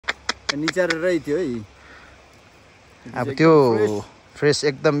निचारेरै थियो है अब त्यो फ्रेस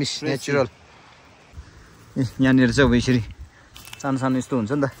एकदम नेचुरल यहाँनिर चाहिँ अब यसरी सानो सानो यस्तो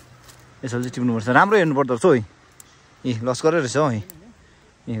हुन्छ नि त यसो चाहिँ टिप्नुपर्छ राम्रो हेर्नुपर्दो रहेछ है लस्करै रहेछ हौ है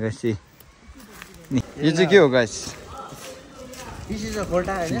गाइस यो चाहिँ के हो गाइस दिस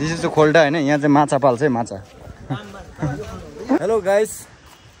इज द खोल्टा होइन यहाँ चाहिँ माछा पाल्छ है माछा hello guys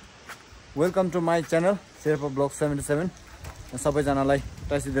welcome to my channel Sherpa blog 77 सबैजनालाई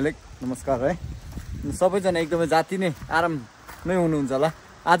टाइसिदेलेक नमस्कार है सबैजना एकदमै जाति नै आराम नै हुनुहुन्छ होला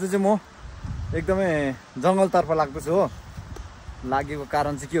आज चाहिँ म एकदमै जङ्गलतर्फ लाग्दैछु हो लागेको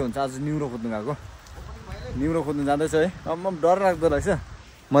कारण चाहिँ के हुन्छ आज निउरो खोज्नु गएको निउरो खोज्नु जाँदैछ है अब म डर लाग्दो रहेछ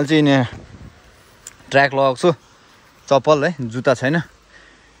मैले चाहिँ यहाँ ट्र्याक लगाएको छु चप्पल है जुत्ता छैन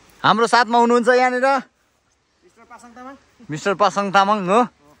हाम्रो साथमा हुनुहुन्छ यहाँनिर मिस्टर पासाङ तामाङ हो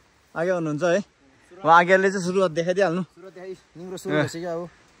आगे हुनुहुन्छ है आगेले चाहिँ सुरुवात देखाइदिइहाल्नु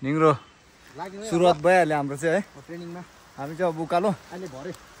निङ्रो सुरुवात भइहाल्यो हाम्रो चाहिँ है ट्रेनिङमा हामी चाहिँ अब उकालो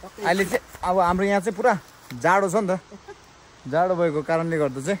अहिले चाहिँ अब हाम्रो यहाँ चाहिँ पुरा जाडो छ नि त जाडो भएको कारणले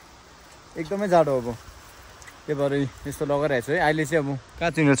गर्दा चाहिँ एकदमै जाडो अब त्यही भएर यस्तो लगाइरहेको छु है अहिले चाहिँ अब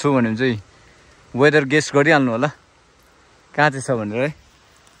कहाँ चिनेर छु भने चाहिँ वेदर गेस्ट गरिहाल्नु होला कहाँ चाहिँ छ भनेर है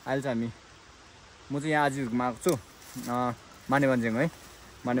अहिले चाहिँ म चाहिँ यहाँ आजमा आएको छु मानेभन्ज्याङ है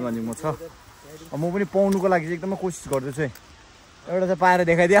मानेभन्ज्याङमा छ म पनि पाउनुको लागि चाहिँ एकदमै कोसिस गर्दैछु है एउटा चाहिँ पाएर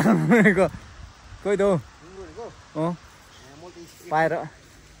देखाइदिइहाल्नु भनेको खोइ त हौ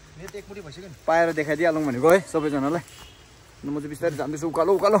पाएर देखाइदिइहालौँ भनेको है सबैजनालाई म चाहिँ बिस्तारै जाँदैछु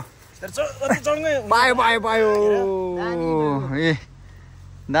उकालो उकालो पायो पायो पायो ए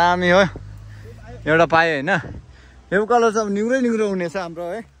दामी हो एउटा पायो होइन यो उकालो चाहिँ अब निग्रो हुनेछ हाम्रो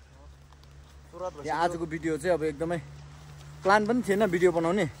है आजको भिडियो चाहिँ अब एकदमै प्लान पनि थिएन भिडियो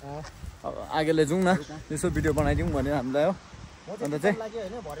बनाउने अब आगेले जाउँ न यसो भिडियो बनाइदिउँ भनेर हामीलाई हो अन्त चाहिँ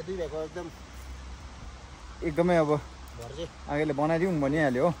एकदमै अब आगेले बनाइदिउँ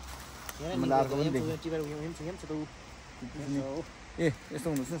भनिहाल्यो हो मैले अर्को पनि ए यस्तो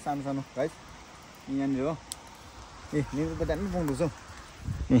हुँदो रहेछ सानो सानो गाइस यहाँनिर हो ए निग्रो त दामी पाउँदो रहेछ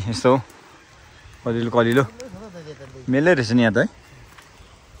ए यस्तो हो कलिलो कलिलो मेलै रहेछ नि यहाँ त है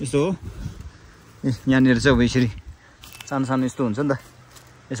यस्तो हो ए यहाँनिर चाहिँ अब यसरी सानो सानो यस्तो हुन्छ नि त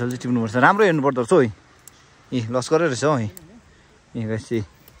यसो चाहिँ टिप्नुपर्छ राम्रो हेर्नुपर्दो रहेछ है ए लस्करै रहेछ हौ है गाइस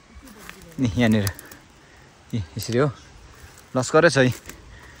यहाँनिर ए यसरी हो लस्करै छ है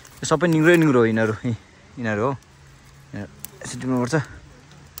यो सबै निग्रो हो यिनीहरू हो यसो टिप्नुपर्छ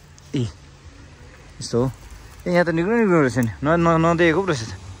ए यस्तो हो ए यहाँ त निग्रो रहेछ नि नदेखेको पो रहेछ त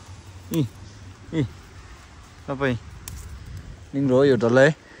सबै निग्रो हो यो डल्लै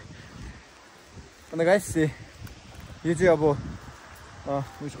है अन्त गाइस यो चाहिँ अब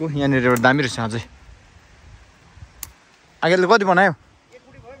उसको यहाँनिर एउटा दामी रहेछ अझै आगेले कति बनायो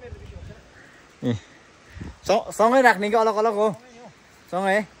ए सँगै राख्ने कि अलग अलग हो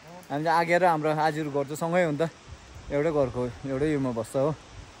सँगै है हामी चाहिँ आगे र हाम्रो आजीहरू गर्छ सँगै हो नि त एउटै घरको एउटै उयोमा बस्छ हो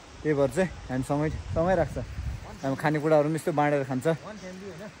त्यही भएर चाहिँ हामी सँगै राख्छ हामी खानेकुराहरू पनि यस्तो बाँडेर खान्छ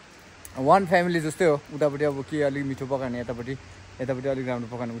वान फ्यामिली जस्तै हो उतापट्टि अब के अलिक मिठो पकाउने यतापट्टि अलिक राम्रो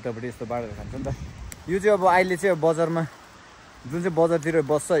पकाउने उतापट्टि यस्तो बाँडेर खान्छ नि त यो चाहिँ अब अहिले चाहिँ बजारमा जुन चाहिँ बजारतिर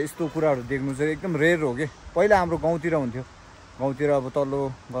बस्छ यस्तो कुराहरू देख्नु चाहिँ एकदम रेयर हो कि पहिला हाम्रो गाउँतिर हुन्थ्यो गाउँतिर अब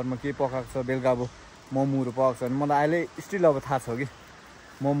तल्लो घरमा के पकाएको छ बेलुका अब मोमोहरू पकाएको छ भने मलाई अहिले स्टिल अब थाहा छ कि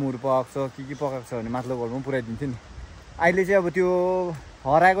मोमोहरू पकाएको छ के पकाएको छ भने माथिल्लो घरमा पनि पुऱ्याइदिन्थ्यो नि अहिले चाहिँ अब त्यो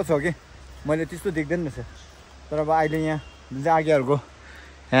हराएको छ कि मैले त्यस्तो देख्दैन रहेछ तर अब अहिले यहाँ जुन चाहिँ आगेहरूको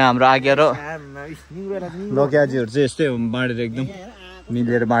यहाँ हाम्रो आगे र लग्याजीहरू चाहिँ यस्तै हो बाँडेर एकदम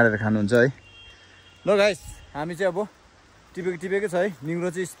मिलेर बाँडेर खानुहुन्छ है ल गाइस हामी चाहिँ अब टिपेकै छ है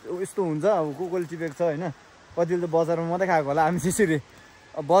निग्रो चाहिँ यस्तो हुन्छ अब कोले टिपेको छ होइन कतिले त बजारमा मात्रै खाएको होला हामी चाहिँ यसरी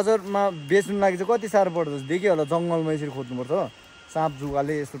बजारमा बेच्नु लागि चाहिँ कति साह्रो पर्छ देखियो होला जङ्गलमा यसरी खोज्नुपर्छ हो साँप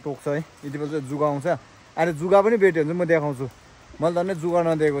जुगाले यस्तो टोक्छ है यति बेला चाहिँ जुगा आउँछ अहिले जुगा पनि भेट्यो भने चाहिँ म देखाउँछु मैले त नै जुगा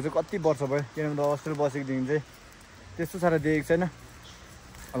नदिएको चाहिँ कति वर्ष भयो किनभने हस्टेल बसेकोदेखि चाहिँ त्यस्तो साह्रो देखेको छैन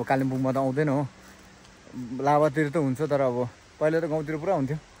अब कालिम्पोङमा त आउँदैन हो लाभातिर त हुन्छ तर अब पहिला त गाउँतिर पुरा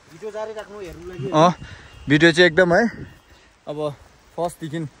हुन्थ्यो भिडियो चाहिँ एकदम है अब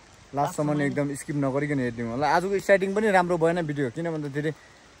फर्स्टदेखि लास्टसम्म एकदम स्किप नगरिकन हेरिदिउँ होला आजको स्टार्टिङ पनि राम्रो भएन भिडियो किन भन्दाखेरि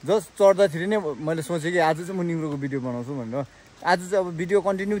जस्ट चढ्दाखेरि नै मैले सोचेँ कि आज चाहिँ म निग्रोको भिडियो बनाउँछु भनेर आज चाहिँ अब भिडियो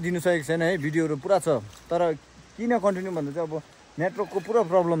कन्टिन्यू दिनु सकेको छैन है भिडियोहरू पुरा छ तर किन कन्टिन्यू भन्दा चाहिँ अब नेटवर्कको पुरा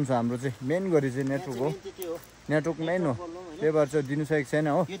प्रब्लम छ हाम्रो चाहिँ मेन गरी चाहिँ नेटवर्क मेन हो त्यही भएर चाहिँ दिनु सकेको छैन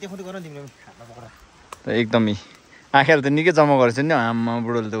हो एकदमै आँखाहरू त निकै जम्मा गरेछ नि आमा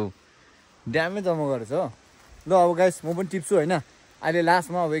बुढोले त ड्यामै जम्मा गरेछ हो ल अब गाइस म पनि टिप्छु होइन अहिले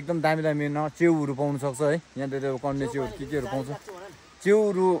लास्टमा अब एकदम दामी च्याउहरू पाउनु सक्छ है यहाँनिर कन्ने च्याउहरू केहरू पाउँछ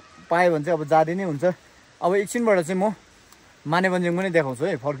च्याउहरू पाएँ भने चाहिँ अब जाँदै नै हुन्छ। अब एकछिनबाट चाहिँ म मानेभन्ज्याङ पनि देखाउँछु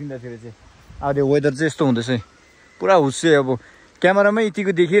है फर्किँदाखेरि चाहिँ। अब त्यो वेदर चाहिँ यस्तो हुँदैछ है, पुरा हुस्से। अब क्यामेरामै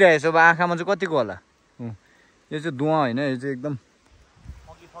यतिको देखिरहेछ, अब आँखामा चाहिँ कतिको होला। यो चाहिँ धुवा होइन, यो चाहिँ एकदम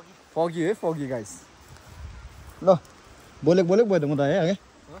फगी है, फगी गाइस। ल बोलेको भयो त म त है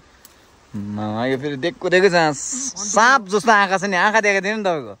यो फेरि देखेको छ साँप जस्तो आँखा छ नि, आँखा देखाएको थिएन नि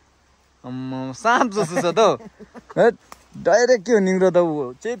तपाईँको, साँप जस्तो छ त डाइरेक्ट के हो निङ्रो त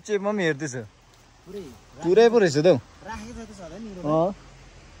ऊ चेपमा पनि हेर्दैछ, पुरै पो रहेछ त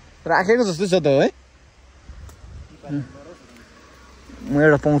राखेको जस्तो छ त है। म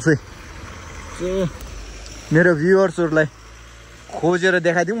एउटा पाउँछु है मेरो भ्युवर्सहरूलाई खोजेर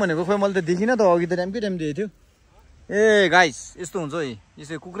देखाइदिउँ भनेको, खोइ मैले त देखिनँ त, अघि त टाइमकै टाइम दिएको थियो। ए गाइस यस्तो हुन्छ है,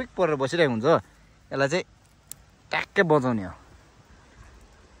 यसो कुक्रिक परेर बसिरहेको हुन्छ, यसलाई चाहिँ ट्याक्कै बचाउने हो।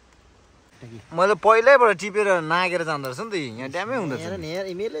 मैले पहिल्यैबाट टिपेर नागेर जाँदो रहेछ नि त, यहाँ ड्यामै हुँदछ,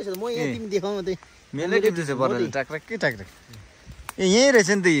 मेलै टिप्दैछ बरले ट्याक्कै ट्याक्कै। ए यहीँ रहेछ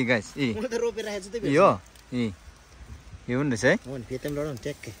नि त गाइस, यो यो पनि रहेछ है।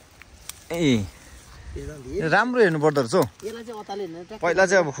 ए राम्रो हेर्नु पर्दो रहेछ हौ। पहिला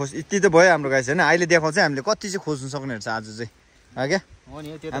चाहिँ अब खोज यति त भयो हाम्रो गाइस होइन, अहिले देखाउँछ हामीले कति चाहिँ खोज्नु सक्ने रहेछ आज चाहिँ हो क्या।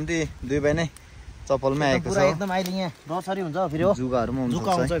 हामी दुई भाइ नै चप्पलमै आएको छ, एकदम अहिले यहाँ डरसरी हुन्छ फेरि हो, जुगाहरूमा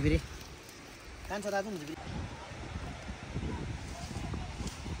हुन्छ फेरि कान्छ दाजु हुन्छ।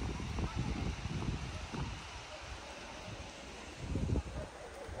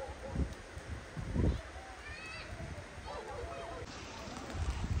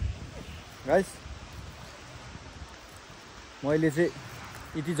 गाइस मैले चाहिँ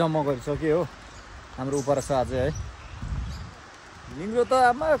यति जम्मा गरिसकेँ हो, हाम्रो उपर छ अझै है। निङ्रो त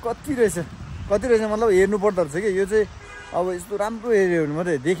आमा कति रहेछ मतलब हेर्नु पर्दो रहेछ कि यो चाहिँ। अब यस्तो राम्रो हेऱ्यो भने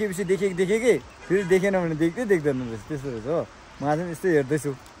मात्रै, देखेपछि देखेकै फेरि देखेन भने देख्दैन रहेछ, त्यस्तो रहेछ हो। म आज पनि यस्तो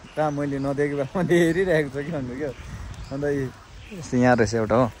हेर्दैछु, कहाँ मैले नदेखेको बेलामा हेरिरहेको छ कि भन्नु क्या। अन्त यस्तो यहाँ रहेछ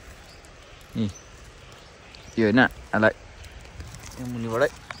एउटा हो, यो होइन यसलाई मुनिबाटै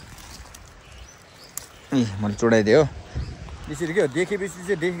मैले चोडाइदिएँ हो यसरी क्या। देखेपछि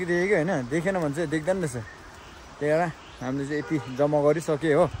चाहिँ देखेकै होइन, देखेन भने चाहिँ देख्दैन रहेछ। त्यही भएर हामीले चाहिँ यति जम्मा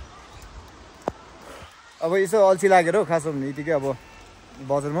गरिसकेँ हो। अब यसो अल्छी लागेर हो खास हो भने यतिकै, अब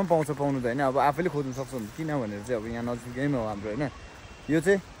बजारमा पनि पाउनु त होइन, अब आफैले खोज्नु सक्छ भने किन भनेर चाहिँ अब यहाँ नजिकैमा हो हाम्रो होइन। यो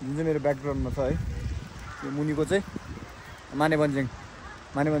चाहिँ जुन चाहिँ मेरो ब्याकग्राउन्डमा छ है, यो मुनिको चाहिँ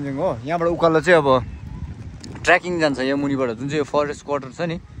मानेभन्ज्याङ हो। यहाँबाट उकालो चाहिँ अब ट्रेकिङ जान्छ यो मुनिबाट, जुन चाहिँ यो फरेस्ट क्वार्टर छ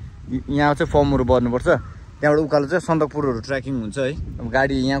नि, यहाँ चाहिँ फर्महरू भर्नुपर्छ। त्यहाँबाट उकालो चाहिँ सन्दकपुरहरू ट्रेकिङ हुन्छ है। अब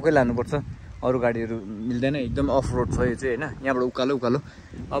गाडी यहाँकै लानुपर्छ, अरू गाडीहरू मिल्दैन, एकदम अफ रोड छ यो चाहिँ होइन। यहाँबाट उकालो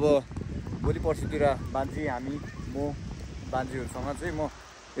अब भोलि पर्सितिर बान्छी हामी म बान्छीहरूसँग चाहिँ म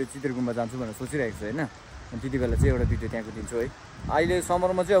यो चित्र गुम्बा जान्छु भनेर सोचिरहेको छु होइन। अनि त्यति बेला चाहिँ एउटा भिडियो त्यहाँको दिन्छु है। अहिले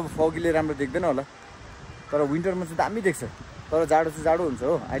समरमा चाहिँ अब फगीले राम्रो देख्दैन होला, तर विन्टरमा चाहिँ दामी देख्छ। तर जाडो चाहिँ जाडो हुन्छ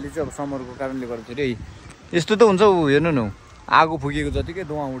हो। अहिले चाहिँ अब समरको कारणले गर्दाखेरि यस्तो त हुन्छ, हेर्नु न आगो फुकेको जतिकै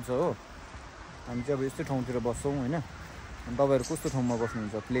धुवा उठ्छ हो। हामी चाहिँ अब यस्तै ठाउँतिर बस्छौँ होइन। अनि तपाईँहरू कस्तो ठाउँमा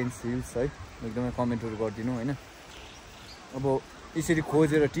बस्नुहुन्छ, प्लेन्स हिल्स है, एकदमै कमेन्टहरू गरिदिनु होइन। अब यसरी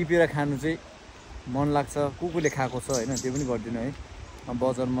खोजेर टिपेर खानु चाहिँ मन लाग्छ, कुकुरले खाएको छ होइन, त्यो पनि गरिदिनु है। अब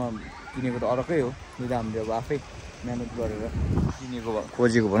बजारमा किनेको त अर्कै हो, यो त हामीले अब आफै मिहिनेत गरेर किनेको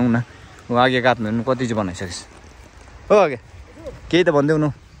खोजेको भनौँ न। हो आगे काट्नु हेर्नु कति चाहिँ बनाइसकेछ हो। आगे केही त भनिदेऊ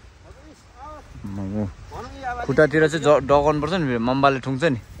न, खुट्टातिर चाहिँ डगाउनुपर्छ नि, मम्बाले ठुङ्छ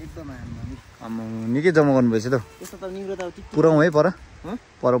नि। निकै जम्मा गर्नुभएछ त, पुऱ्याउँ है पर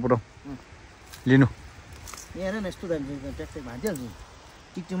पुऱ्याउँ लिनु।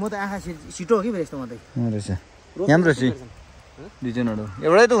 म त आँखा छिटो हो कि यस्तो मात्रै रहेछ। यहाँ रहेछ दुईजनाहरू,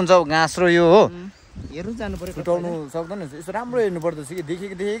 एउटै त हुन्छ घाँस र यो हो। हेर्नु जानु पर्यो, छुटाउनु सक्दैन। यसो राम्रो हेर्नु पर्दछ कि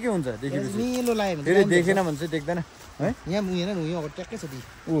देखेकै हुन्छ, देखेपछि निलो लाग्यो फेरि देखेन भने चाहिँ देख्दैन है। यहाँ हेर न, यहाँ ट्याक्कै छ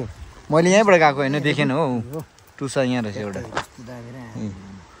ऊ मैले यहीँबाट गएको होइन, देखेन हो। टुसा यहाँ रहेछ एउटा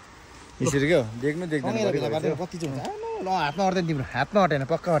यसरी क्या देख्दैन। कति चाहिँ हुन्छ ल, हातमा अट्दैन तिम्रो, हातमा अटेन,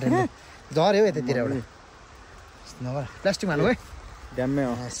 पक्का अटेन, झऱ्यो यतातिर एउटा नगर। प्लास्टिक हालौँ है, ड्याममै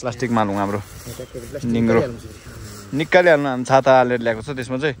हो प्लास्टिक हालौँ। हाम्रो निङ्रो निकालिहाल्नु, हामी छाता हालेर ल्याएको छ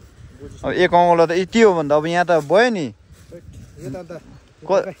त्यसमा चाहिँ। अब एक अङ्गला त यति हो भने त अब यहाँ त भयो नि,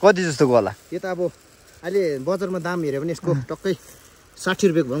 कति जस्तो होला यो त। अब अहिले बजारमा दाम हेऱ्यो भने यसको टक्कै 60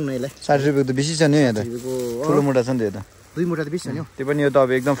 रुपियाँको भनौँ न यसलाई। 60 रुपियाँको त बेसी छ नि यहाँ त, ठुलो मुठा छ नि त यो त। 2 मुठा त बेसी छ नि हो। त्यो पनि यो त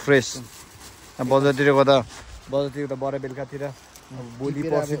अब एकदम फ्रेस। बजारतिरको त बरा बेलुकातिर भोलि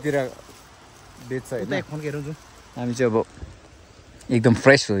पर्सितिर बेच्छ होइन। हामी चाहिँ अब एकदम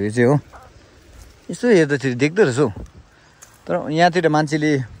फ्रेस हो यो चाहिँ हो। यसो हेर्दाखेरि देख्दो रहेछ हौ, तर यहाँतिर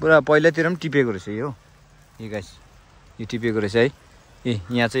मान्छेले पुरा पहिलातिर पनि टिपेको रहेछ यो गाइस, यो टिपेको रहेछ है। ए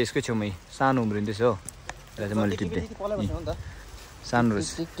यहाँ चाहिँ यसकै छेउमै सानो उम्रिँदैछ हो यसलाई चाहिँ मैले टिप्दै सानो रहेछ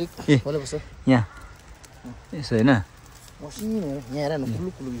ए यहाँ यसो होइन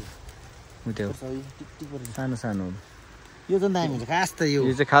सानो सानो यो चाहिँ दामी हुन्छ खास त यो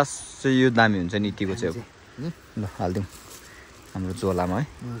चाहिँ खास चाहिँ यो दामी हुन्छ नि यतिको चाहिँ अब ल हालिदिउँ हाम्रो झोलामा है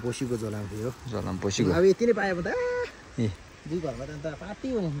पोसीको झोलामा थियो झोलामा पोसीको अब यति नै पायो भने त ए दुई घरमा त अन्त पार्टी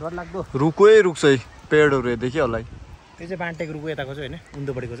हुने डरलाग्दो रुखै रुख चाहिँ पेडहरू देखियो होला है यो चाहिँ बान्टेको रुखको यताको चाहिँ होइन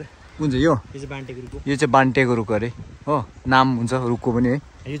उन्दोपट्टिको चाहिँ कुन चाहिँ यो चाहिँ बान्टेको रुखको यो चाहिँ बान्टेको रुख अरे हो नाम हुन्छ रुखको पनि है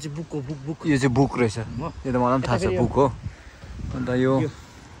यो चाहिँ बुकको बुक यो चाहिँ बुक रहेछ यो त मलाई पनि थाहा छ बुक हो अन्त यो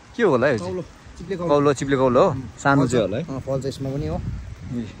के होला है कौलो चिप्ले कौलो हो सानो चाहिँ होला है फल चाहिँ यसमा पनि हो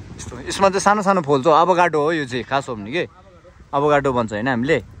यस्तो यसमा चाहिँ सानो सानो फल्छ अबगाडो हो यो चाहिँ खास हो भने के अबगाडो भन्छ होइन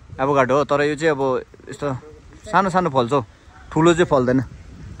हामीले अबगाडो हो तर यो चाहिँ अब यस्तो सानो सानो फल्छ ठुलो चाहिँ फल्दैन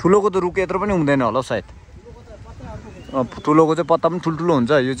ठुलोको त रुख यत्रो पनि हुँदैन होला सायद ठुलोको चाहिँ पत्ता पनि ठुल्ठुलो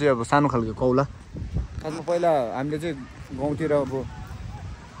हुन्छ यो चाहिँ अब सानो खालको कौला खासमा पहिला हामीले चाहिँ गाउँतिर अब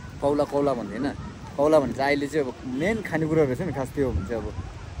कौला कौला भन्दैन कौला भने चाहिँ अहिले चाहिँ अब मेन खानेकुरा रहेछ नि खास त्यो हो भने चाहिँ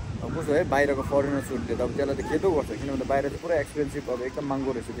अब कस्तो है बाहिरको फरेनर्सहरूले त अब त्यसलाई त खेदो गर्छ किनभने बाहिर चाहिँ पुरा एक्सपेन्सिभ अब एकदम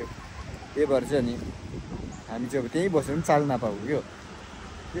महँगो रहेछ त्यो त्यही भएर चाहिँ अनि हामी चाहिँ अब त्यहीँ बसेर पनि चाल नपाएको क्या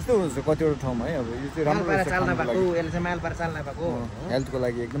त्यस्तो हुन्छ कतिवटा ठाउँमा है अब यो चाहिँ राम्रो हेल्थको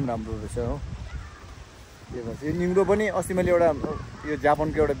लागि एकदम राम्रो रहेछ हो त्यही भएर यो निङ्ग्रो पनि अस्ति मैले एउटा यो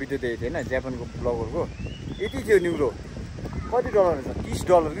जापानको एउटा भिडियो देखेको थिएँ होइन जापानको ब्लगरको यति थियो निङ्ग्रो कति डलर रहेछ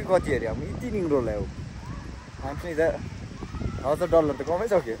 $30 कि कति अरे अब यति निङ्ग्रो ल्यायो हामी त $1000 त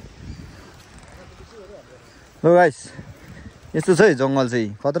कमाइसक्यो ल गाइस यस्तो छ है जङ्गल चाहिँ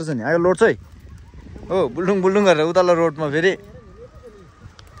खतरा छ नि आयो लोड छ है हो बुल्डुङ बुल्डुङ गरेर उताल्लो रोडमा फेरि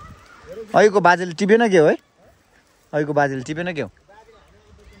अहिलेको बाजेले टिपेन के हो है अहिलेको बाजेले टिपेन के हो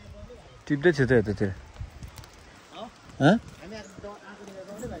टिप्दै थियो त यतातिर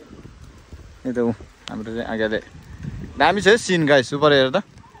यता ऊ हाम्रो चाहिँ आगे दामी छ है सिन गाइस सुपर हेर त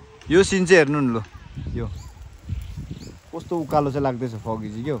यो सिन चाहिँ हेर्नु नि ल यो कस्तो उकालो चाहिँ लाग्दैछ फगी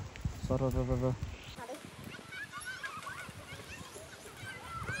चाहिँ के हो सर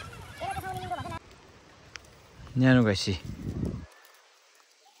न्यानो गाइसी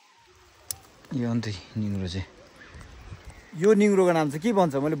यो अन्त निङ्ग्रो चाहिँ यो निङ्ग्रोको नाम चाहिँ के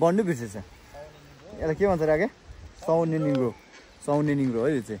भन्छ मैले भन्नु बिर्सेछ यसलाई के भन्छ राखे साउने निङ्ग्रो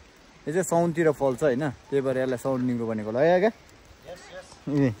है यो चाहिँ साउनतिर फल्छ होइन त्यही भएर यसलाई साउने निङ्ग्रो भनेको होला है क्या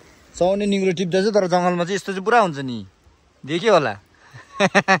ए साउने निङ्ग्रो टिप्दा चाहिँ तर जङ्गलमा चाहिँ यस्तो चाहिँ पुरा हुन्छ नि देख्यो होला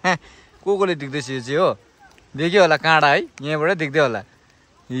कोले देख्दैछ यो चाहिँ हो देख्यो होला काँडा है यहाँबाट देख्दै होला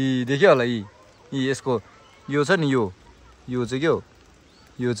देख्यो होला यसको यो छ नि यो चाहिँ के हो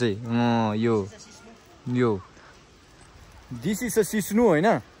यो चाहिँ यो दिस इज अ सिस्नु होइन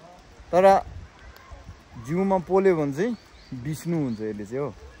तर जिउमा पोल्यो भने चाहिँ विष्णु हुन्छ यसले चाहिँ हो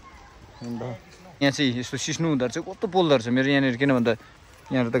अन्त यहाँ चाहिँ यस्तो सिस्नु हुँदो रहेछ कस्तो पोल्दो रहेछ मेरो यहाँनिर किन भन्दा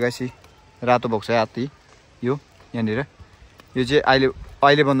यहाँनिर त गाइसी रातो भएको छ हात्ती यो यहाँनिर यो चाहिँ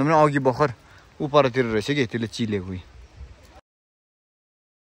अहिले भन्दा पनि अघि भर्खर उपरतिर रहेछ कि त्यसले चिलेको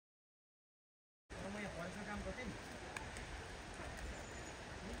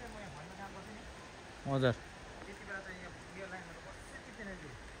हजुर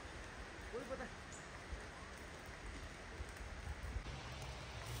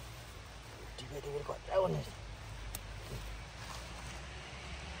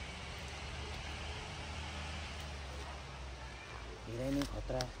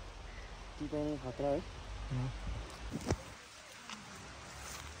खतरा टिपाइ नै खतरा है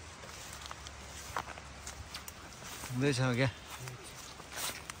हुँदैछ क्या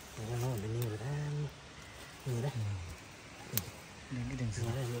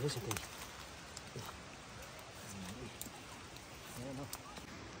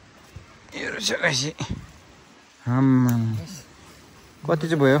कति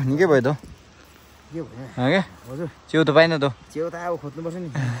चाहिँ भयो निकै भयो त क्या हजुर च्याउ त पाइन त च्याउ त अब खोज्नुपर्छ नि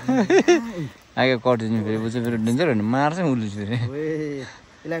आगे कटिदिनु फेरि बुझ्छ फेरि डेन्जर होइन मार्छ उसले फेरि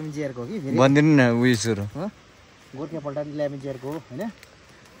इलामी जियरको कि भनिदिनु न उयसहरू गोर्खा पल्टा इलामी जियरको हो होइन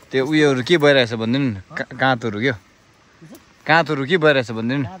त्यो उयोहरू के भइरहेछ भनिदिनु न काँतहरू क्या काँतहरू के भइरहेछ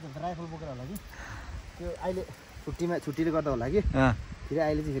भनिदिनु राइफल बोकेर होला कि त्यो अहिले छुट्टीले गर्दा होला कि फेरि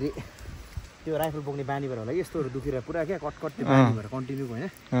अहिले चाहिँ फेरि त्यो राइफल बोक्ने बानी भएर होला कि यस्तोहरू दुखेर पुरा क्या कट त्यो बानी भएर कन्टिन्यू होइन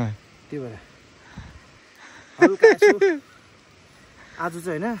त्यही भएर हल्का आज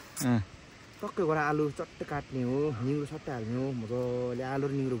चाहिँ होइन टक्कै गएर आलु चट्टै काट्ने हो निङ्ग्रो सट्टै हाल्ने हो मजाले आलु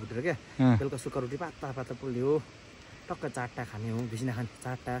र निङ्ग्रो भुटेर क्या बेलुका सुक्खा रोटी पाता पाता पोल्ने हो टक्कै चारवटा खाने हो बेसी नखाने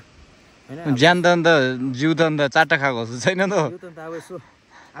चारवटा होइन ज्यान त अन्त जिउ त अन्त चारवटा खाएको जस्तो छैन त जिउ त अन्त अब यसो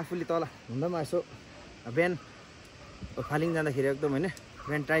आफूले तल हुँदा पनि यसो बिहान फालिङ जाँदाखेरि एकदम होइन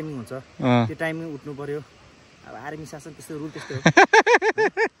बिहान टाइमिङ हुन्छ त्यो टाइमिङ उठ्नु पर्यो अब आर्मी शासन त्यस्तो रुल त्यस्तो हो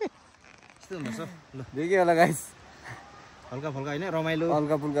त्यस्तो हुन्छ ल देखियो होला गाइस हल्का फल्का होइन रमाइलो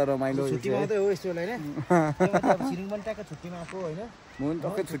हल्का फुल्का रमाइलो छुट्टीमा मात्रै हो यस्तो होइन छिरिङ पनि ट्याक्क छुट्टीमा आएको होइन म पनि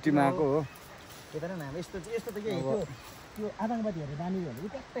टक्कै छुट्टीमा आएको हो यता न यस्तो त के त्यो आतङ्कवादीहरू दामी भनेको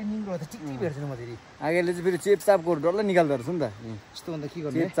ट्याक्कै निङ्ग्रो त टिक भेट्छु म फेरि आगेले चाहिँ फेरि चेपचापको डल्लै निकाल्दो रहेछ नि त यस्तो भन्दा के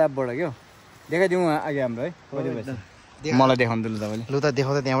गर्नु चेपचापबाट क्या देखाइदिउँ आगे हाम्रो है कति भएछ मलाई देखाउनु ल तपाईँले लु त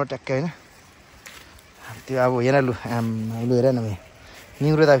देखाउँदा त्यहाँबाट ट्याक्कै होइन त्यो अब हेर लु लु हेर न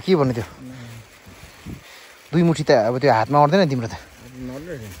निङ्ग्रो त अब के भन्नु त्यो 2 मुठी त अब त्यो हातमा अड्दैन तिम्रो त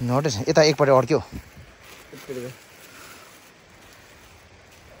नटेछ यता एकपल्ट अड्क्यो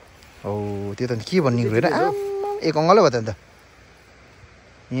औ त्यो त के भन्ने निङ्ग्रो हेर एक अङ्गलै भयो त अन्त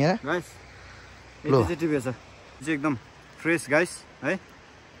यहाँ गाइस ल टिभी छ एकदम फ्रेस गाइस है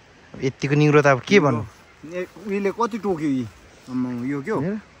यतिको निङ्ग्रो त अब के भन्नु उहिले कति टोक्यो यो के हो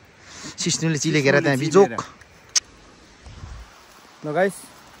सिस्नुले चिलेकेर त्यहाँ बिजोक ल गाइस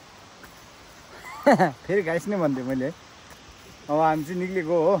फेरि गाइस नै भन्थेँ मैले अब हामी चाहिँ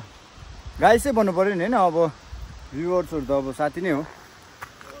निक्लेको हो गाइसै भन्नु पऱ्यो नि होइन अब भ्युवर्सहरू त अब साथी नै हो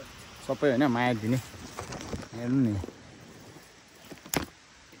सबै होइन माया दिने हेर्नु नि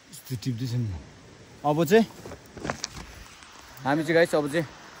यस्तो टिप्दैछ नि अब चाहिँ हामी चाहिँ गाइस अब चाहिँ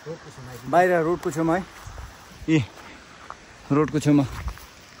बाहिर रोडको छेउमा है ए रोडको छेउमा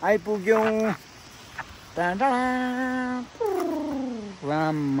आइपुग्यौँ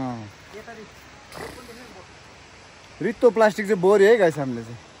राममा रित्तो प्लास्टिक चाहिँ बोर्यो है गाइस हामीले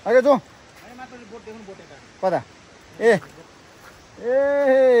चाहिँ अगे जो कता ए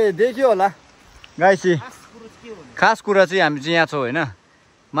ए देखियो होला गाइस खास कुरा चाहिँ हामी चाहिँ यहाँ छौँ होइन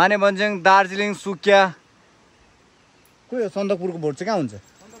मानेभन्ज्याङ दार्जिलिङ सुकिया कोही हो सन्दकपुरको बोर्ड चाहिँ कहाँ हुन्छ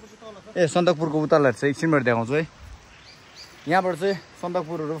ए सन्दकपुरको उतालाई चाहिँ एकछिनबाट देखाउँछु है यहाँबाट चाहिँ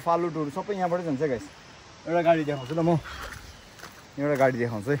सन्दकपुरहरू फालुटहरू सबै यहाँबाटै जान्छ गाइस एउटा गाडी देखाउँछु ल म एउटा गाडी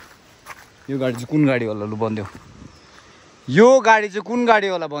देखाउँछु है यो गाडी चाहिँ कुन गाडी होला लु बन्देऊ यो गाडी चाहिँ कुन गाडी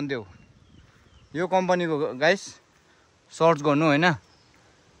होला बन्देऊ यो कम्पनीको गाइस सर्च गर्नु होइन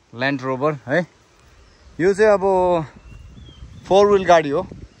ल्यान्ड रोभर है यो चाहिँ अब 4 व्हिल गाडी हो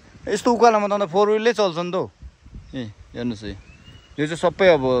यस्तो उकालोमा त अन्त 4 व्हिलै चल्छ नि त हौ ए हेर्नुहोस् है यो चाहिँ सबै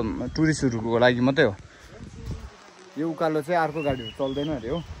अब टुरिस्टहरूको लागि मात्रै हो यो उकालो चाहिँ अर्को गाडीहरू चल्दैन अरे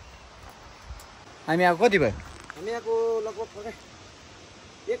हो हामी आएको कति भयो हामी आएको लगभग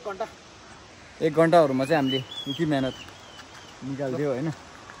 1 घन्टा 1 घन्टाहरूमा चाहिँ हामीले निकै मिहिनेत निकालिदियो होइन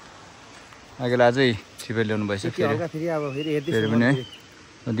अघिल्लो अझै छिपे ल्याउनु भएछ फेरि अब फेरि फेरि पनि है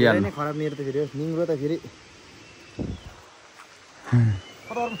दिइहाल्नु खराब मेरो त फेरि निङ्ग्रो त फेरि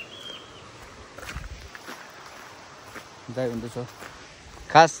जाई हुँदैछ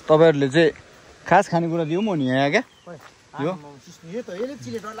खास तपाईँहरूले चाहिँ खास खानेकुरा दिउँ म नि यहाँ क्या यो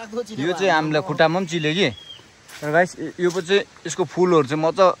चाहिँ हामीलाई खुट्टामा पनि चिल्यो कि र गाइस यो चाहिँ यसको फुलहरू चाहिँ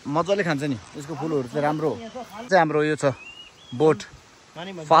मजाले खान्छ नि यसको फुलहरू चाहिँ राम्रो हो चाहिँ हाम्रो यो छ बोट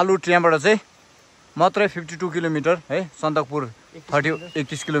फालुट यहाँबाट चाहिँ मात्रै 52 किलोमिटर है सन्दकपुर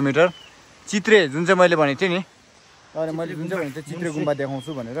 31 किलोमिटर चित्रे जुन चाहिँ मैले भनेको थिएँ नि तर मैले जुन चाहिँ भनेको थिएँ चित्रे गुम्बा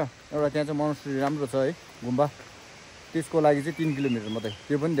देखाउँछु भनेर एउटा त्यहाँ चाहिँ मोनास्ट्री राम्रो छ है गुम्बा त्यसको लागि चाहिँ 3 किलोमिटर मात्रै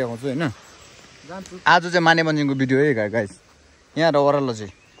त्यो पनि देखाउँछु होइन आज चाहिँ मानेभन्ज्याङको भिडियो है गाइस यहाँ र ओह्रालो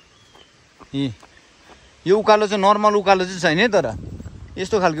चाहिँ यो उकालो चाहिँ नर्मल उकालो चाहिँ छैन है तर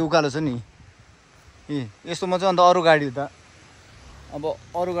यस्तो खालको उकालो छ नि यस्तोमा चाहिँ अन्त अरू गाडी त अब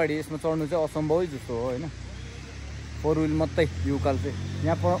अरू गाडी यसमा चढ्नु चाहिँ असम्भवै जस्तो हो होइन 4 व्हिल मात्रै यो उकालो चाहिँ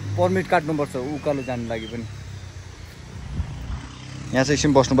यहाँ पर्मिट काट्नुपर्छ उकालो जानु लागि पनि यहाँ चाहिँ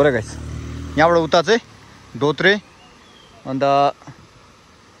एकछिन बस्नु पऱ्यो गाइस यहाँबाट उता चाहिँ धोत्रे अन्त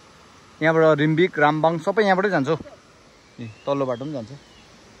यहाँबाट रिम्बिक रामबाङ सबै यहाँबाटै जान्छ तल्लो बाटो पनि जान्छ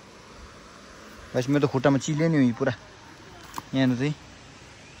गाइस मेरो त खुट्टामा चिल्यो नि यहीँ पुरा यहाँनिर चाहिँ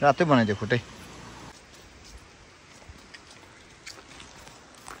रातै बनाइदियो खुट्टै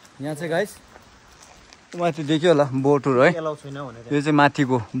यहाँ चाहिँ गाइस माथि देख्यो होला बोटहरू है यो चाहिँ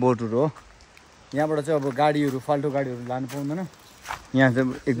माथिको बोटहरू हो यहाँबाट चाहिँ अब गाडीहरू फाल्टो गाडीहरू लानु पाउँदैन यहाँ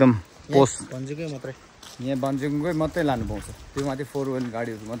चाहिँ एकदम पोस्ट भन्जुकै मात्रै यहाँ भन्जुङकै मात्रै लानु पाउँछ त्यो माथि 4 व्हिल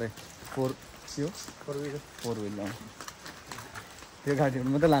गाडीहरू मात्रै 4 व्हिल त्यो गाडीहरू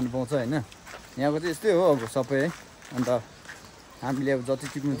मात्रै लानु पाउँछ होइन यहाँको चाहिँ यस्तै हो अब सबै है अन्त हामीले अब जति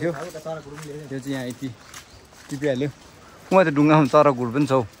टिप्नु थियो त्यो चाहिँ यहाँ यति टिपिहाल्यो उहाँ त ढुङ्गामा चराघुर पनि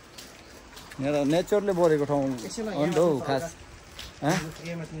छ हौ यहाँ त नेचरले बरेको ठाउँ हो नि त हौ खास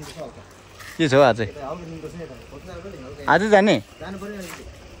के छ हौ अझै आज जाने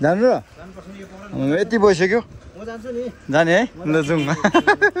जानु र यति भइसक्यो जाने है ल जाउँ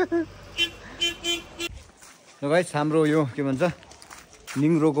गाइस हाम्रो यो के भन्छ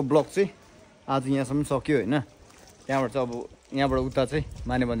निङ्ग्रोको ब्लक चाहिँ आज यहाँसम्म सक्यो होइन। त्यहाँबाट चाहिँ अब यहाँबाट उता चाहिँ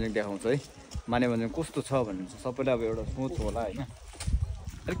मानेभन्ज्याङ देखाउँछ है। मानेभन्ज्याङ कस्तो छ भन्ने चाहिँ सबैलाई अब एउटा सोच होला होइन।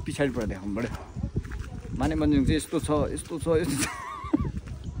 अलिक पछाडिबाट देखाउनु पऱ्यो। मानेभन्ज्याङ चाहिँ यस्तो छ यस्तो छ यस्तो छ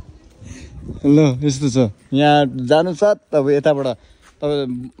ल यस्तो छ। यहाँ जानु साथ अब यताबाट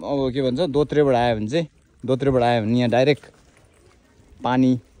तपाईँ अब के भन्छ दोत्रेबाट आयो भने चाहिँ दोत्रेबाट आयो भने यहाँ डाइरेक्ट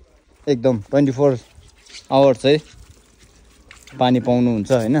पानी एकदम 24 आवर चाहिँ पानी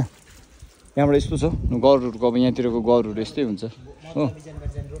पाउनुहुन्छ होइन। यहाँबाट यस्तो छ गरहरूको अब यहाँतिरको गरहरू यस्तै हुन्छ हो।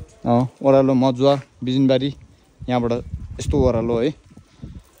 ओह्रालो मजुवा बिजनबारी यहाँबाट यस्तो ओह्रालो है।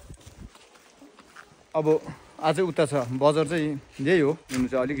 अब अझै उता छ बजार चाहिँ यही हो हुनु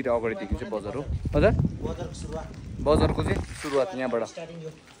चाहिँ अलिकति अगाडिदेखि चाहिँ बजार हो हजुर। बजारको चाहिँ सुरुवात यहाँबाट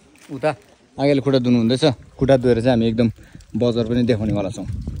उता आगेले खुट्टा धुनु हुँदैछ। खुट्टा धोएर चाहिँ हामी एकदम बजार पनि देखाउनेवाला छौँ।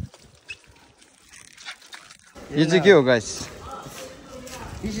 यो चाहिँ के हो गाइस?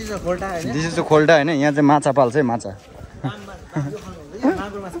 दिस इज अ खोल्टा होइन। यहाँ चाहिँ माछा पाल्छ है माछा।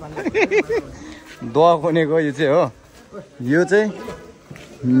 दह कोनेको यो चाहिँ हो। यो चाहिँ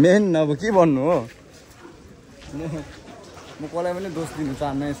मेन अब के भन्नु हो म कसलाई पनि दोष दिनु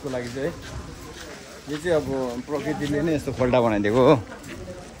चाहन्न यसको लागि चाहिँ है। यो चाहिँ अब प्रकृतिले नै यस्तो खोल्टा बनाइदिएको हो।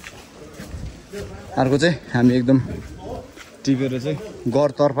 अर्को चाहिँ हामी एकदम टिपेर चाहिँ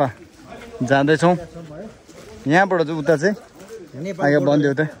गरतर्फ जाँदैछौँ। यहाँबाट चाहिँ उता चाहिँ आगे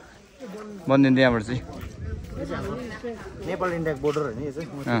बन्दियो त बन्दिन्छ यहाँबाट चाहिँ नेपाल इन्डिया बोर्डर होइन यो चाहिँ।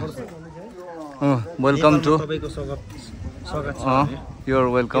 Welcome to you're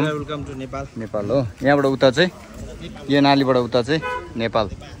welcome to Nepal. Nepal हो। यहाँबाट उता चाहिँ यो नालीबाट उता चाहिँ नेपाल।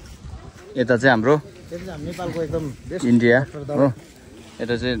 यता चाहिँ हाम्रो नेपालको एकदम इन्डिया हो।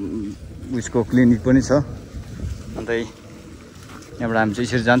 यता चाहिँ उयसको क्लिनिक पनि छ। अन्त यहाँबाट हामी चाहिँ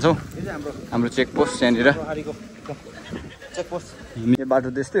यसरी जान्छौँ। हाम्रो चेकपोस्ट यहाँनिर यो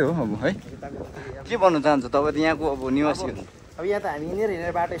बाटो त्यस्तै हो अब है। के भन्नु चाहन्छ तपाईँ त यहाँको अब निवासी हो। अब यहाँ त हामी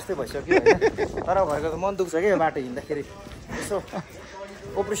हिँडेर बाटो यस्तै भइसक्यो होइन। तर घरको त मन दुख्छ क्या बाटो हिँड्दाखेरि। यसो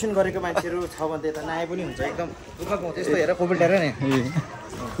अपरेसन गरेको मान्छेहरू छ भने त नआए पनि हुन्छ एकदम दुःखको त्यस्तो हेरेर कोभिड नि।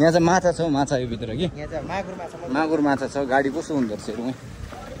 यहाँ चाहिँ माछा छ माछा यो भित्र कि यहाँ चाहिँ मागुर माछा छ। गाडी कस्तो हुँदो रहेछ हेरौँ।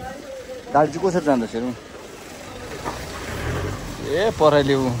 गाडी चाहिँ कसरी जाँदछ हेरौँ। ए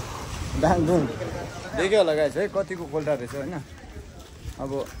पराइले ऊ डाङडुङ देख्यो होला गाइस है कतिको खोल्टा रहेछ होइन।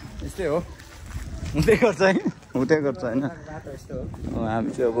 अब यस्तै हो हुँदै गर्छ है हुँदै गर्छ होइन। हामी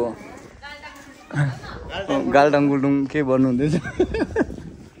चाहिँ अब गालडाङ गुल्डुङ के भन्नु हुँदैछ।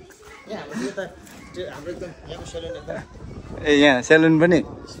 ए यहाँ सेलुन पनि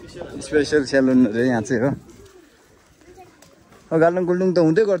स्पेसल सेलुन यहाँ चाहिँ हो। गालडाङ गुल्डुङ त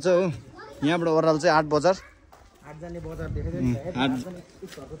हुँदै गर्छ हो। यहाँबाट ओह्रालो चाहिँ 8 बजार 8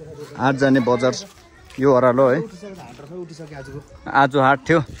 जाने बजार यो ओह्रालो है। आज हाट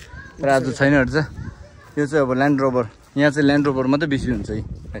थियो तर आज छैन रहेछ। यो चाहिँ अब ल्यान्ड रोभर। यहाँ चाहिँ ल्यान्ड रोभर मात्रै बेसी हुन्छ है।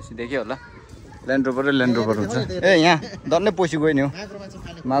 देख्यो होला ल्यान्ड रोभर र ल्यान्ड रोभर हुन्छ। ए यहाँ डन्नै पोसी गयो नि हो।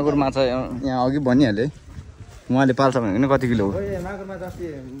 मागुर माछा यहाँ अघि भनिहालेँ उहाँले पाल्छ भने कति किलो हो।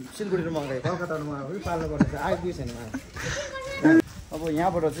 अब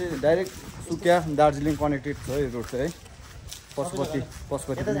यहाँबाट चाहिँ डाइरेक्ट सुकिया दार्जिलिङ कनेक्टेड छ यो रोड चाहिँ है। पशुपति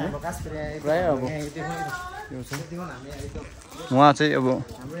प्रायः अब यो छ। उहाँ चाहिँ अब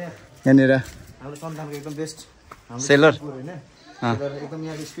यहाँनिर हाम्रो सन्तानको एकदम बेस्ट सेलर एकदम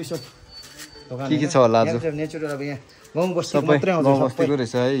यहाँ स्पेसल के छ होला आज नेचुरल। अब यहाँ गाउँ बस्तीको मात्रै आउँछ बस्तीको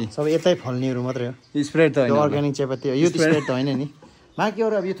रहेछ है। सबै यतै फल्नेहरू मात्रै हो। स्प्रेड त होइन अर्ग्यानिक चियापत्ती हो। यो स्प्रेड त होइन नि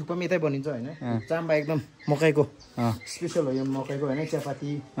बाँकीहरू अब यो थुक्पामा यतै बनिन्छ होइन। चाम्बा एकदम मकैको स्पेसल हो यो मकैको होइन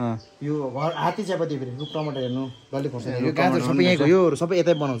चियापत्ती। यो घर हात्ती चियापत्ती फेरि रुख टमाटर हेर्नु डल्ले खोर्सानी यो गाजर सबै यहीँको योहरू सबै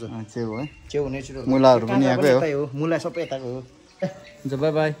यतै बनाउँछ। च्याउ है च्याउ नेचुरल। मुलाहरू पनि यतै हो। मुला सबै यताको हो। हुन्छ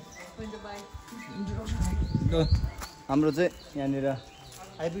बाई बाई। हाम्रो चाहिँ यहाँनिर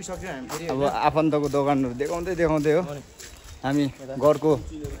आइपुगिसक्यो हामी फेरि। अब आफन्तको दोकानहरू देखाउँदै देखाउँदै हो हामी घरको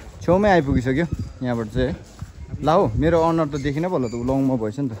छेउमै आइपुगिसक्यो यहाँबाट चाहिँ है। ल हौ मेरो अनुहार त देखिन पो होला त लङमा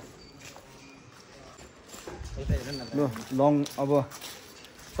भएछ नि त। ल लङ अब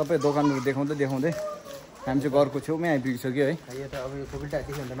सबै दोकानहरू देखाउँदै देखाउँदै हामी चाहिँ घरको छेउमै आइपुगिसक्यो है।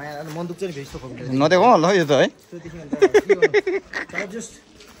 नदेखाउँ होला यो त है।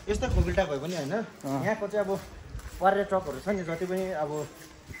 यस्तो खोबिल्टा भयो पनि होइन। यहाँको चाहिँ अब पर्यटकहरू छ नि जति पनि अब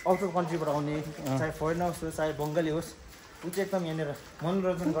आउट अफ कन्ट्रीबाट आउने चाहे फरेनर होस् चाहे बङ्गाली होस् ऊ चाहिँ एकदम यहाँनिर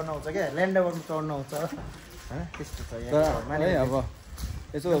मनोरञ्जन गर्न आउँछ क्या। ल्यान्ड रोभरमा चढ्न आउँछ त्यस्तो छ यहाँ। अब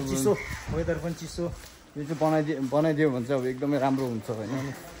यसो चिसो वेदर पनि चिसो यो चाहिँ बनाइदियो भने चाहिँ अब एकदमै राम्रो हुन्छ होइन।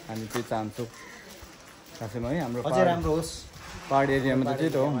 हामी त्यही चाहन्छौँ खासैमा है। हाम्रो अझै राम्रो होस्। पहाड एरियामा त त्यही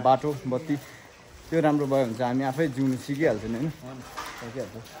त हो बाटो बत्ती त्यो राम्रो भयो भने चाहिँ हामी आफै जिउनु सिकिहाल्छ नि होइन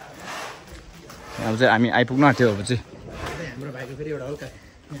सिकिहाल्छ अब चाहिँ हामी आइपुग्नु आँट्यो अब चाहिँ हाम्रो भाइको फेरि एउटा हल्का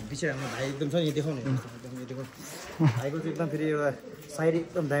पछि हाम्रो भाइ एकदम छ नि देखाउनु एकदम भाइको चाहिँ एकदम फेरि एउटा सायरी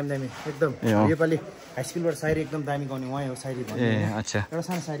एकदम दामी दामी एकदम योपालि हाई स्कुलबाट सायरी एकदम दामी गाउने उहाँ हो सायरी भन्ने ए अच्छा एउटा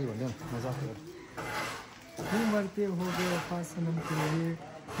सानो सायरी भन्नु मजा क्यों मरते हो बेवफा सनम के लिए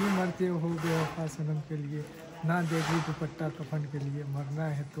क्यों मरते हो बेवफा सनम के लिए ना देगी दुपट्टा कफन के लिए मरना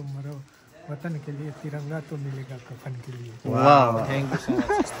है तो मरो वतन के लिए तिरंगा तो मिलेगा कफन के लिए वाह थ्याङ्क यू सो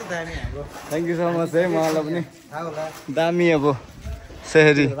मच यस्तो दामी हाम्रो थ्याङ्क यू सो मच है मलाई पनि थाहा होला दामी अब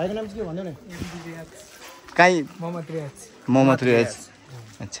सेहरी भाइको नाम चाहिँ के भन्नु नि काहीँ मोहम्मद रियाज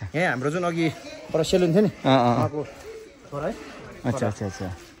अच्छा यहाँ हाम्रो जुन अघि पर सेलुन थियो नि उहाँको छोरा है अच्छा अच्छा अच्छा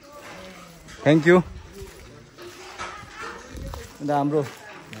थ्याङ्क यू अन्त हाम्रो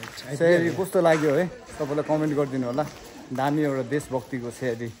सेहरी कस्तो लाग्यो है सबैलाई कमेन्ट गरिदिनु होला दामी एउटा देशभक्तिको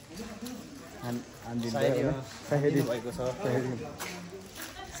सेहरी सेहरी भएको छ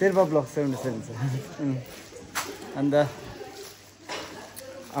शेर्पा ब्लक 77 छ अन्त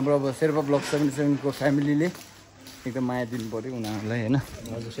हाम्रो अब शेर्पा ब्लक 77 को फ्यामिलीले एकदम माया दिनु पऱ्यो उनीहरूलाई होइन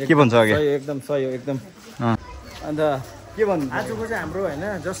के भन्छ अघि एकदम सही हो एकदम अन्त के भन्नु आजको चाहिँ हाम्रो होइन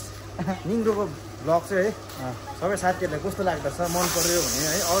जस्ट निङ्रोको ब्लग चाहिँ है सबै साथीहरूलाई कस्तो लाग्दछ मन पर्यो भने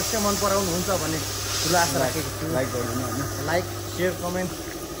है अवश्य मन पराउनुहुन्छ भन्ने ठुलो आशा राखेको छु लाइक गरिदिनु होइन लाइक सेयर कमेन्ट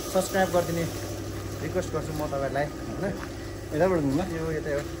सब्सक्राइब गरिदिने रिक्वेस्ट गर्छु म तपाईँहरूलाई होइन यताबाट घुम्नु यो यता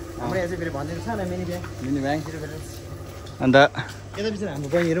हो हाम्रो यहाँ चाहिँ फेरि भनिदिनु छ न मिनी ब्याङ्क अन्त यता पछि हाम्रो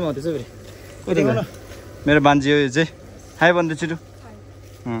बहिनीहरू पनि आउँदैछ फेरि कति मेरो बान्जी हो यो चाहिँ हाई भन्दै छिटो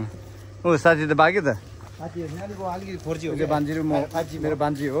ओ साथी त बाँकी त साथीहरू नानीको अलिकति 4G हो त्यो बान्जी र म मेरो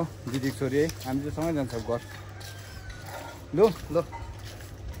बान्जी हो दिदीको छोरी है हामी चाहिँ सँगै जान्छौँ घर लु ल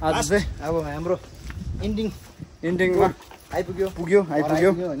आज चाहिँ अब हाम्रो इन्डिङमा आइपुग्यो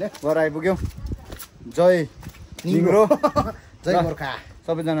आइपुग्यो होइन घर आइपुग्यो जय निङ्रो जय गोर्खा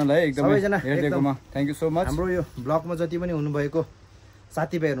सबैजनालाई एकदमै सबैजना हेरिदिएकोमा थ्याङ्क यू सो मच हाम्रो यो ब्लगमा जति पनि हुनुभएको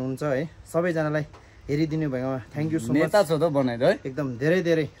साथीभाइहरू हुनुहुन्छ है सबैजनालाई हेरिदिनु भएकोमा थ्याङ्क यू सो मच नेता छ त बनाएर है एकदम धेरै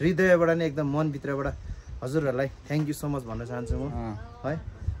धेरै हृदयबाट नै एकदम मनभित्रबाट हजुरहरूलाई थ्याङ्क यू सो मच भन्न चाहन्छु म है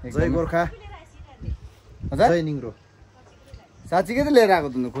जय गोर्खा जय निङ्रो साँच्चीकै त लिएर आएको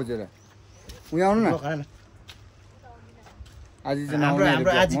त खोजेर उयो आउनु न आज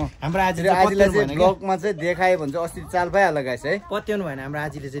आजीलाई चाहिँ ब्लगमा चाहिँ देखायो भने चाहिँ अस्ति चाल पाइहाल्यो गाइस है पत्याउनु भएन हाम्रो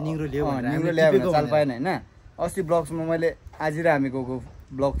आजीले चाहिँ निङ्रो ल्यायो निङ्रो ल्यायो भने चाल पाएन होइन अस्ति ब्लग्समा मैले आजी र हामी गएको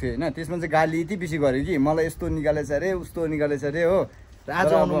ब्लग थियो होइन त्यसमा चाहिँ गाली यति बेसी गरेँ कि मलाई यस्तो निकालेछ अरे उस्तो निकालेछ अरे हो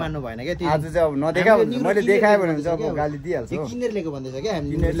आज आउनु मान्नु भएन क्या आज चाहिँ अब नदेखायो भने मैले देखायो भने चाहिँ अब गाली दिइहाल्छ किनेर ल्याएको भन्दैछ क्या हामी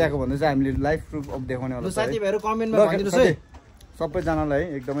किनेर ल्याएको भन्दा चाहिँ हामीले लाइभ प्रुफ अब देखाउने होला साथीभाइहरू कमेन्टमा भनिदिनुहोस् है सबैजनालाई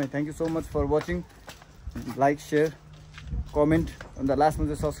एकदमै thank you so much for watching like share comment अन्त लास्टमा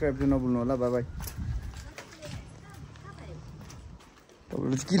चाहिँ सब्सक्राइब चाहिँ नभुल्नु होला बाई बाई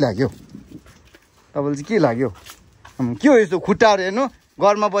तपाईँलाई चाहिँ के लाग्यो के हो यस्तो खुट्टाहरू हेर्नु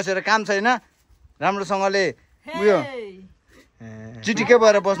घरमा बसेर काम छैन राम्रोसँगले उयो चिटिकै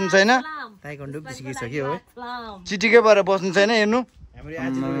भएर बस्नु छैन ताइक्वान्डो सिकिसक्यो है चिटिकै भएर बस्नु छैन हेर्नु हाम्रो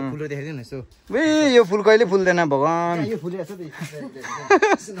आजीले फुल देखाइदिनु न यसो ए यो फुल कहिले फुल्दैन भगवान् यो फुलिरहेछ त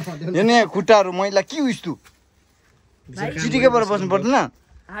यो नि खुट्टाहरू मैला के उस्तो चिटिकै भएर बस्नु पर्दैन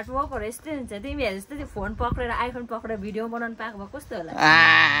हार्ड वर्कहरू यस्तै हुन्छ तिमीहरू जस्तो त्यो फोन पक्रेर आइफोन पक्रेर भिडियो बनाउनु पाएको भए कस्तो होला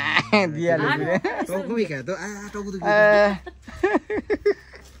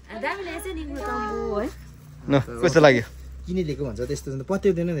दामीले यसै निङ्रो तम्बु है ल कस्तो लाग्यो किने लिएको भन्छ त्यस्तो छ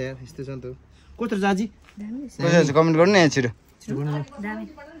पत्याउँदैन नि यार यस्तो छ नि त कत्रो जाजी कमेन्ट गर्नु न यहाँ छिटो दामी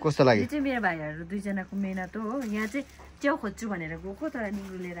कस्तो लाग्यो यो चाहिँ मेरो भाइहरू दुईजनाको मेहनत हो यहाँ चाहिँ च्याउ खोज्छु भनेर गएको तर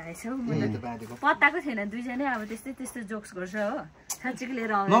निङ्रो लिएर आएछ हो पत्ताको छैन दुईजनै अब त्यस्तै जोक्स गर्छ हो साँच्चीको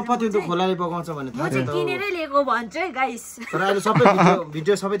लिएर नपत्याउँदो खोलाले पकाउँछ भने म चाहिँ किनेरै लिएको भन्छु है गाइस तर अहिले सबै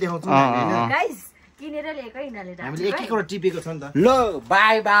भिडियो सबै देखाउँछौँ गाइस किनेर लिएको यिनीहरूले हामीले एक एकवटा टिपेको छ नि त ल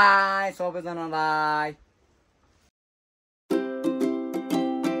बाई बाई सबैजनालाई